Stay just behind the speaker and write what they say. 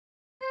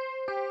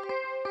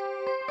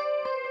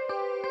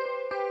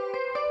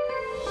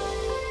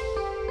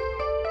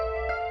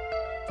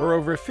For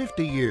over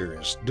 50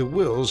 years,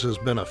 DeWils has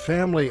been a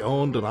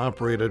family-owned and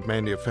operated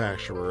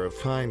manufacturer of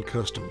fine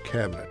custom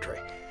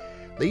cabinetry.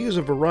 They use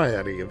a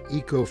variety of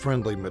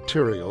eco-friendly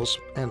materials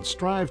and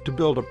strive to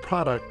build a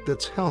product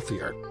that's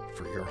healthier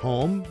for your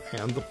home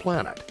and the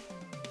planet.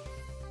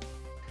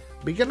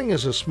 Beginning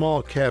as a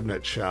small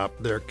cabinet shop,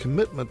 their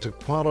commitment to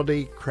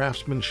quality,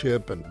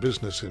 craftsmanship, and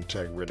business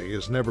integrity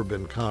has never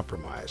been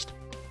compromised.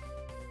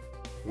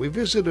 We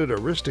visited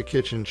Arista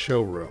Kitchen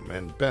showroom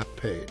in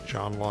Bethpage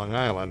on Long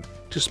Island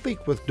to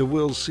speak with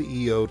DeWils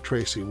CEO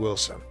Tracy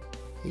Wilson.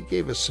 He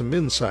gave us some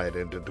insight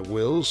into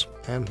DeWils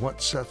and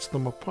what sets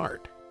them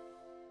apart.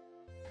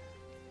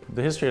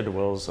 The history of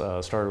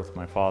DeWils started with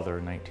my father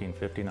in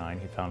 1959.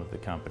 He founded the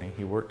company.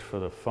 He worked for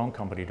the phone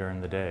company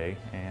during the day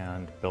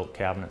and built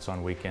cabinets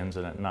on weekends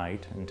and at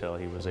night until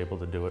he was able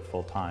to do it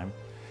full time.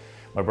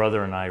 My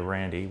brother and I,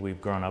 Randy, we've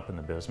grown up in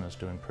the business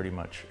doing pretty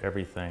much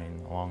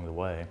everything along the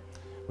way.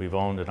 We've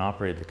owned and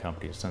operated the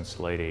company since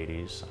the late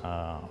 80s.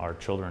 Our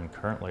children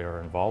currently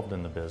are involved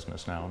in the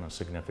business now in a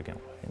significant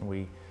way, and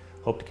we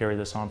hope to carry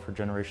this on for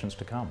generations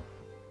to come.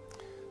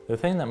 The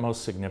thing that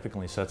most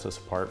significantly sets us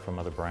apart from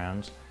other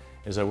brands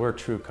is that we're a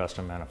true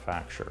custom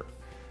manufacturer.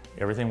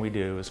 Everything we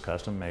do is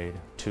custom made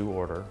to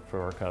order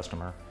for our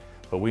customer,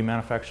 but we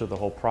manufacture the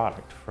whole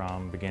product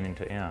from beginning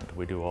to end.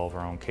 We do all of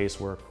our own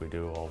casework, we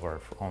do all of our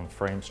own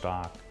frame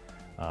stock,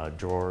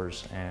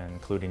 drawers, and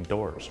including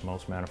doors.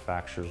 Most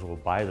manufacturers will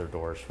buy their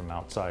doors from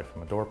outside,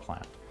 from a door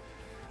plant.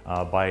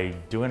 By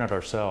doing it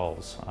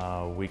ourselves,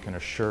 we can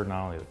assure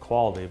not only the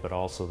quality, but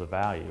also the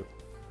value.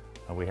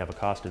 We have a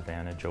cost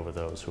advantage over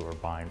those who are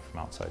buying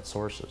from outside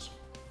sources.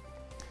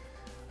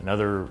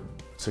 Another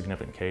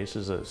significant case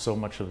is that so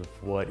much of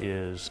what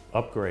is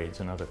upgrades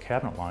in other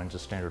cabinet lines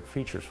is standard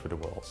features for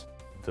DeWils.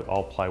 The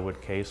all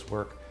plywood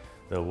casework,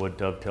 the wood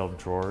dovetailed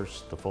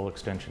drawers, the full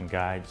extension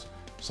guides,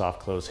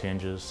 soft close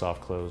hinges,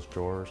 soft close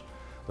drawers.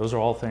 Those are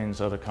all things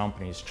other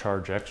companies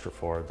charge extra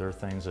for. They're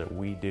things that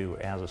we do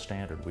as a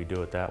standard. We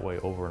do it that way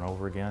over and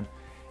over again,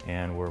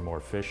 and we're more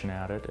efficient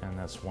at it, and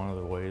that's one of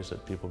the ways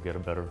that people get a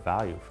better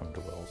value from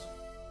DeWils.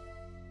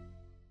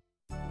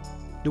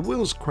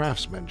 DeWils'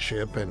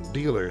 craftsmanship and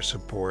dealer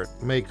support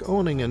make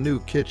owning a new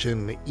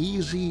kitchen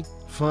easy,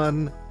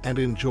 fun, and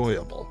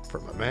enjoyable,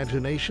 from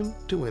imagination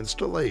to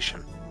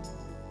installation.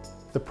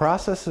 The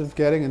process of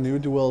getting a new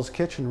DeWils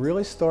kitchen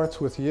really starts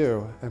with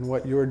you and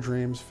what your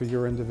dreams for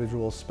your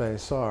individual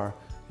space are.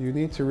 You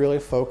need to really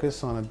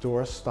focus on a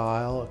door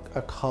style,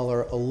 a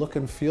color, a look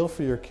and feel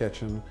for your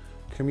kitchen.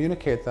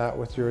 Communicate that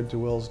with your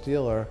DeWils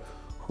dealer,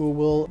 who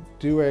will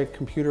do a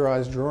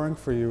computerized drawing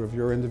for you of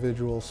your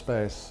individual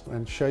space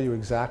and show you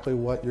exactly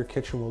what your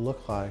kitchen will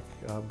look like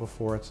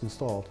before it's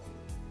installed.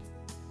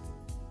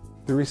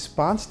 The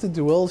response to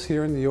DeWils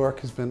here in New York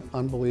has been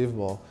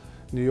unbelievable.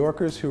 New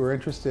Yorkers who are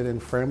interested in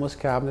frameless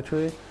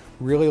cabinetry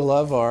really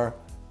love our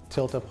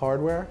tilt-up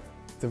hardware,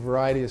 the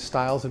variety of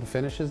styles and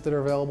finishes that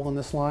are available in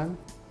this line,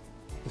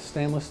 the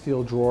stainless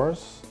steel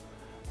drawers,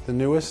 the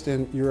newest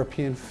in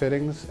European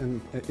fittings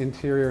and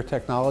interior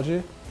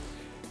technology.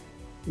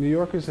 New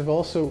Yorkers have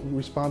also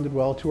responded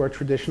well to our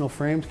traditional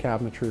framed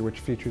cabinetry,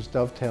 which features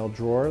dovetailed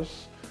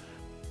drawers,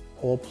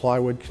 all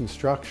plywood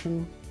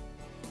construction,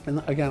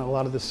 and again, a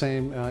lot of the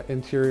same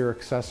interior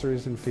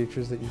accessories and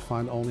features that you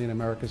find only in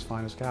America's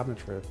finest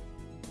cabinetry.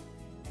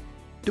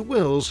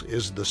 DeWils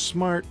is the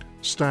smart,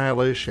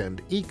 stylish,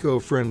 and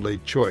eco-friendly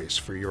choice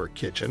for your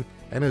kitchen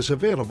and is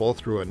available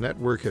through a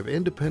network of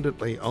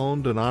independently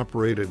owned and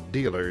operated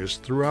dealers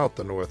throughout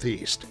the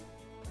Northeast.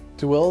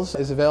 DeWils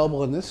is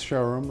available in this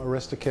showroom,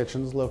 Arista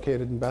Kitchens,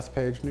 located in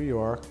Bethpage, New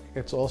York.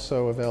 It's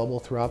also available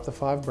throughout the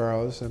 5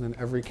 boroughs and in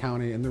every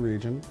county in the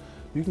region.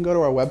 You can go to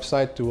our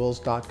website,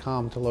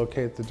 DeWils.com, to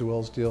locate the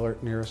DeWils dealer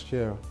nearest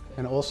you,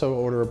 and also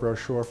order a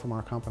brochure from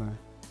our company.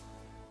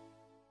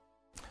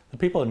 The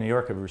people in New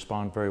York have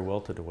responded very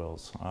well to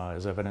DeWils,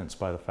 as evidenced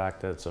by the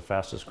fact that it's the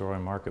fastest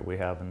growing market we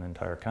have in the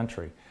entire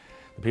country.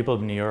 The people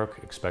of New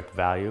York expect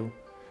value,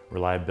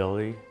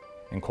 reliability,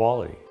 and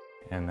quality,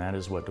 and that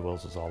is what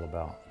DeWils is all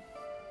about.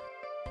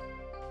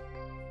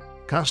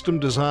 Custom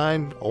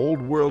design,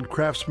 old world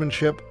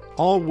craftsmanship,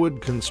 all wood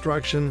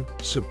construction,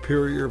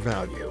 superior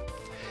value.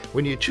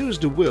 When you choose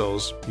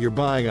DeWils, you're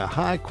buying a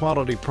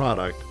high-quality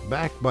product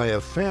backed by a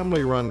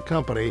family-run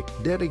company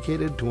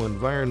dedicated to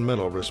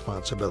environmental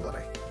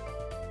responsibility.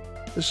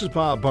 This is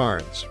Bob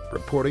Barnes,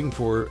 reporting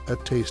for A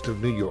Taste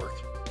of New York.